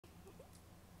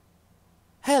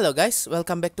Hello guys,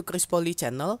 welcome back to Chris Poly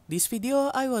channel. This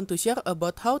video I want to share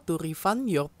about how to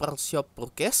refund your per shop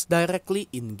purchase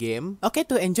directly in game. Okay,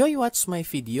 to enjoy watch my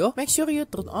video, make sure you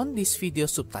turn on this video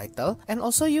subtitle, and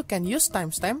also you can use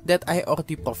timestamp that I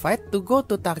already provide to go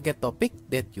to target topic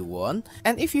that you want.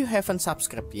 And if you haven't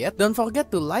subscribed yet, don't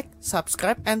forget to like,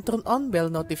 subscribe, and turn on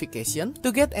bell notification to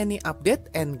get any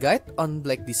update and guide on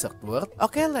Black Desert World.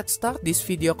 Okay, let's start this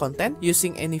video content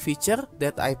using any feature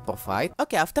that I provide.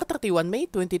 Okay, after 31 May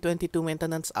 2022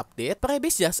 maintenance update,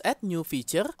 Prebis just add new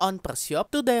feature on per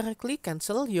shop to directly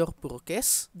cancel your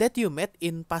purchase that you made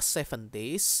in past 7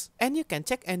 days. And you can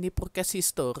check any purchase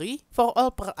history for all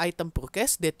per item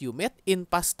purchase that you made in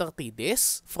past 30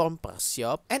 days from per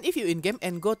shop. And if you in-game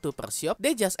and go to per shop,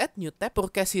 they just add new tab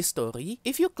purchase history.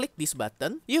 If you click this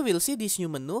button, you will see this new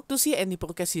menu to see any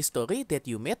purchase history that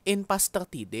you made in past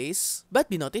 30 days. But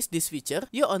be notice this feature,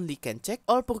 you only can check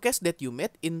all purchase that you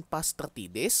made in past 30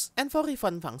 days. And for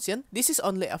refund function, this is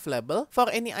only available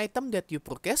for any item that you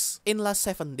purchase in last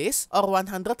 7 days or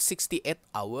 168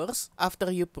 hours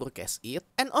after you purchase it.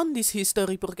 And on this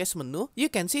history purchase menu,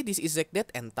 you can see this exact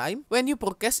date and time when you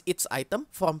purchase each item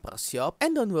from per shop.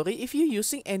 And don't worry, if you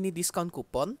using any discount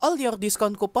coupon, all your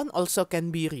discount coupon also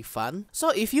can be refund.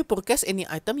 So if you purchase any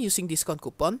item using discount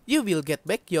coupon, you will get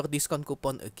back your discount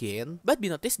coupon again. But be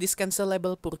notice this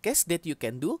cancelable purchase that you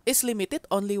can do is limited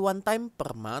only one time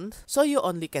per month. So you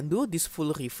only can do this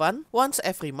full refund once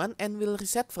every month and will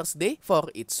reset first day for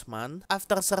each month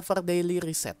after server daily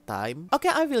reset time. Okay,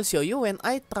 I will show you when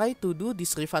I try to do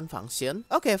this refund function.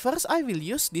 Okay, first I will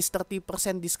use this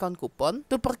 30% discount coupon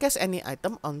to purchase any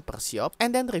item on per shop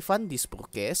and then refund this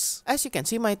purchase. As you can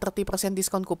see, my 30%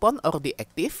 discount coupon already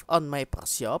active on my per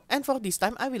shop, and for this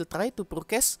time I will try to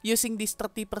purchase using this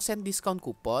 30% discount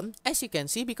coupon. As you can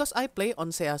see, because I play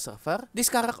on SEA server, this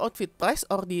character outfit price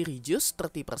already reduced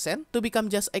 30% to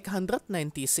become just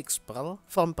 896 pearl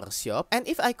from per shop. And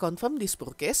if I confirm this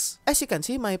purchase, as you can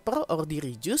see, my pearl already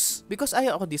reduced because I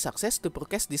already success to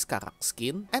purchase this character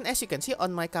skin. And as you can see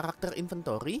on my character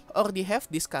inventory, already have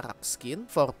this character skin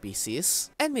 4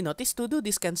 pieces. And we notice to do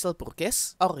this cancel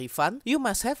purchase or refund, you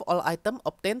must have all item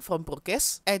obtained from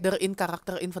purchase either in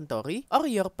character inventory or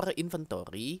your per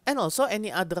inventory. And also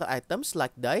any other items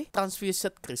like dye,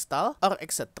 transfused crystal, or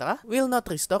etc. will not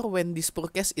restore when this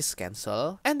purchase is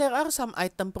cancelled. And there are some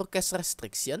item purchase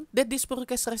restriction that this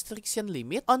purchase restriction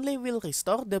limit only will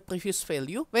restore the previous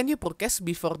value when you purchase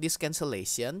before this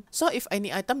cancellation. So if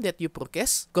any item that you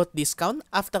purchase got discount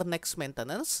after next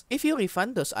maintenance, if you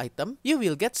refund those items, you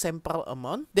will get sample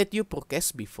amount that you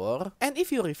purchased before. And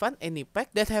if you refund any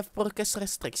pack that have purchase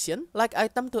restriction, like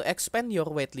item to expand your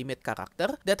weight limit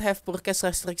character that have purchase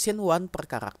restriction 1 per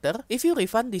character, if you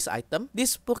refund this item,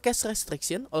 this purchase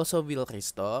restriction also will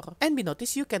restore. And be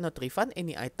notice you cannot refund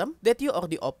any item that you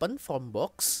already open from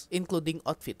box, including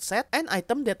outfit set and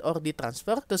item that already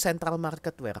transferred to central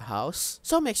market warehouse.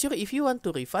 So make sure if you want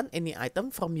to refund any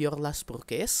item from your last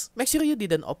purchase, make sure you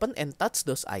didn't open and touch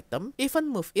those items, even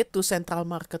move it to central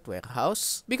market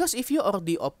warehouse. Because if you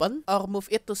already open or move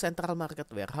it to central market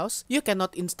warehouse, you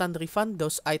cannot instant refund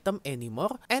those items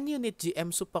anymore, and you need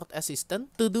GM support assistant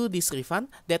to do this refund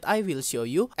that I will show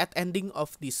you at ending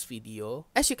of this video.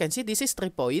 As you can see, this is 3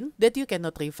 points that you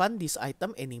cannot refund this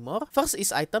item anymore. First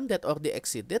is item that already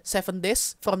exceeded 7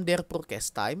 days from their purchase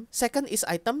time. Second is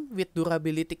item with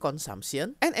durability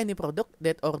consumption, and any product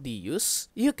that already used,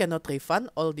 you cannot refund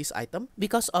all these items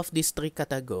because of these 3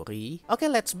 category. Okay,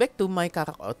 let's back to my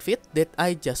character outfit that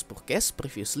I just purchased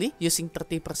previously using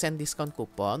 30% discount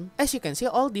coupon. As you can see,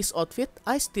 all this outfit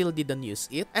I still didn't use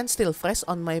it and still fresh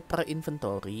on my per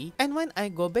inventory. And when I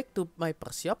go back to my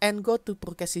per shop and go to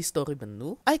purchase history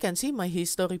menu, I can see my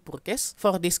history purchase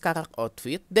for this character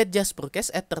outfit that just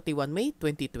purchased at 31 May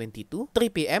 2022, 3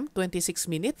 PM 26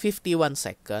 minutes 51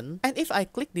 seconds. And if I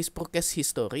click this purchase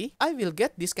history, I will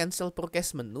get this cancel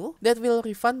purchase menu that will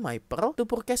refund my pearl to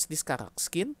purchase this character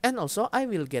skin, and also I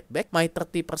will get back my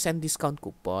 30% discount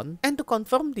coupon. And to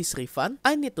confirm this refund,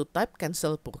 I need to type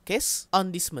cancel purchase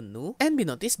on this menu. And be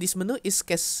notice this menu is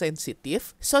case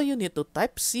sensitive, so you need to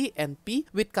type C and P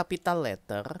with capital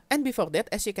letter. And before that,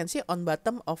 as you can see on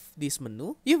bottom of this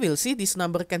menu, you will see this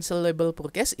number cancelable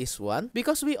purchase is 1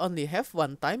 because we only have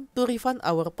one time to refund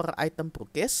our per item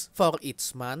purchase for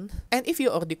each month. And if you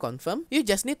already confirm, you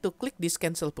just need to click this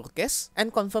cancel purchase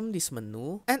and confirm this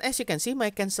menu. And as you can see,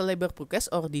 my cancelable purchase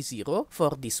already 0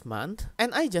 for this month.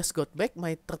 And I just got back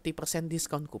my 30%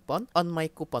 discount coupon on my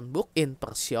coupon book in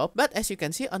per shop. But as you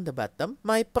can see on the bottom,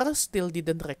 my per still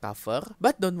didn't recover.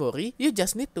 But don't worry, you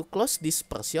just need to close this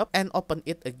per shop and open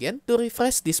it again to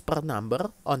refresh this per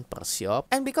number on per shop.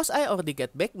 And because I already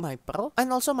get back my pearl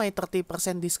and also my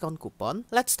 30% discount coupon.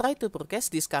 Let's try to purchase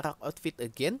this character outfit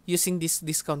again using this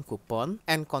discount coupon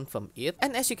and confirm it.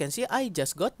 And as you can see, I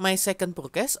just got my second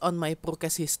purchase on my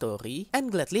purchase history,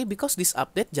 and gladly because this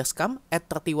update just come at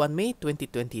 31 May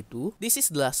 2022. This is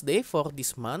the last day for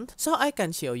this month, so I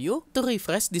can show you to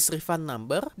refresh this refund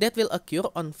number that will occur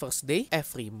on first day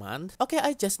every month. Okay,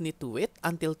 I just need to wait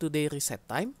until today reset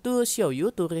time to show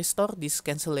you to restore this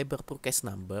cancelable purchase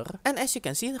number. And as you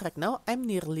can see right now, I'm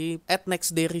nearly at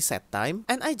next day reset time,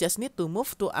 and I just need to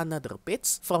move to another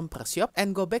page from Pershop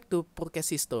and go back to purchase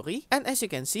history. And as you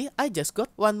can see, I just got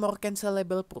one more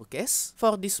cancelable purchase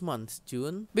for this month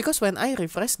June, because when I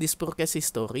refresh this purchase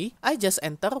history, I just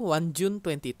enter 1 June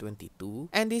 2022,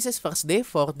 and this is first day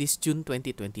for this June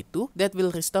 2022 that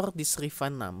will restore this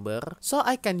refund number, so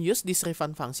I can use this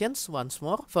refund functions once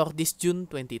more for this June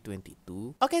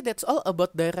 2022. Okay, that's all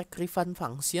about direct refund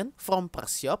function from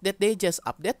Pershop that they just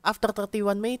update after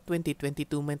 31 May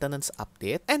 2022 maintenance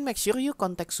update. And make sure you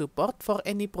contact support for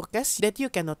any purchase that you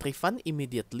cannot refund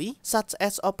immediately, such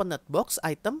as opened box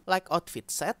item like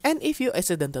outfit set, and if you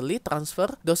accidentally transfer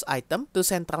those items to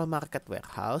Central Market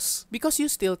Warehouse, because you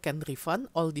still can refund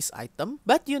all these items,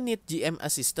 but you need GM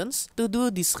assistance to do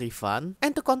this refund.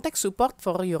 And to contact support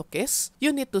for your case,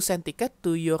 you need to send ticket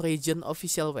to your region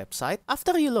official website.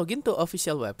 After you log into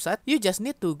official website, you just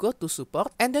need to go to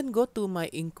support and then go to my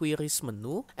inquiries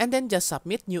menu and then just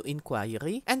submit new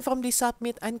inquiry. And from the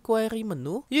submit inquiry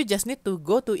menu, you just need to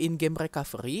go to in-game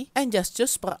recovery and just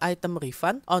choose per item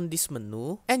refund on this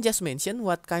menu, and just mention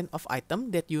what kind of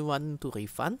item that you want to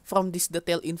refund from this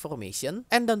detailed information.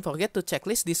 And don't forget to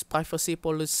checklist this privacy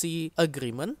policy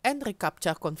agreement and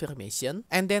reCAPTCHA confirmation,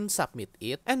 and then submit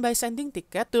it. And by sending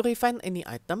ticket to refund any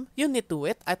item, you need to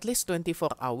wait at least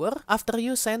 24 hours after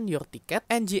you send your ticket,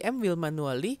 and GM will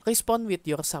manually respond with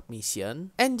your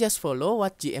submission, and just follow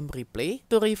what GM reply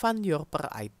to refund your per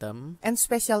item. And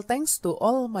special thanks to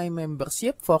all my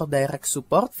membership for direct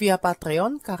support via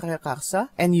Patreon, KaIMANA,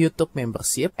 and YouTube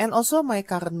membership, and also my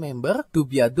current member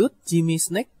DubyaDude,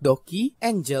 JimmySnakes, Doki,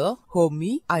 Angel,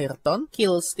 Humeri, Aeyrton,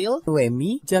 KiLLSTEAL,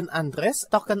 Wammy, John Andres,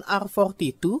 Token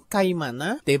R42,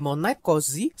 KAIMANA, Demonyte,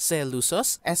 Choz,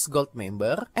 Zelusoz as gold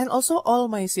member, and also all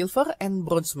my silver and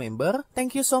bronze member.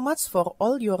 Thank you so much for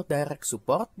all your direct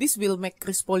support. This will make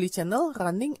KiLLSTEAL channel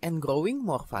running and growing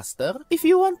more faster. If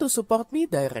you want to support me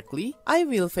directly, I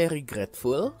will very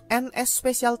grateful. And as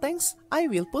special thanks, I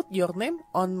will put your name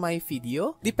on my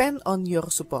video, depend on your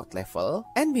support level.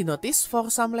 And be noticed, for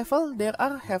some level there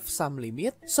are have some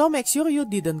limit, so make sure you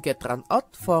didn't get run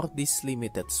out for this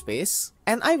limited space.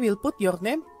 And I will put your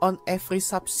name on every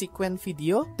subsequent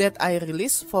video that I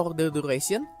release for the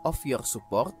duration of your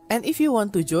support. And if you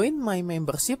want to join my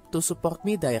membership to support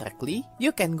me directly,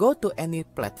 you can go to any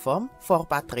platform for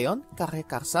Patreon,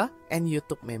 KaIMANA, and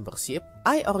YouTube membership.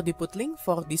 I already put link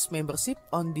for this membership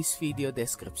on this video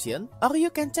description, or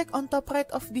you can check on top right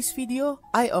of this video.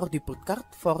 I already put card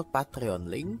for Patreon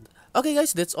link. Okay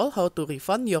guys, that's all how to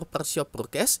refund your Pershop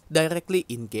purchase directly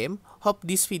in-game. Hope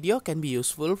this video can be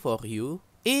useful for you.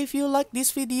 If you like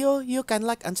this video, you can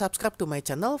like and subscribe to my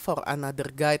channel for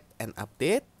another guide and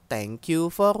update. Thank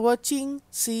you for watching.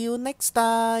 See you next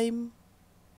time.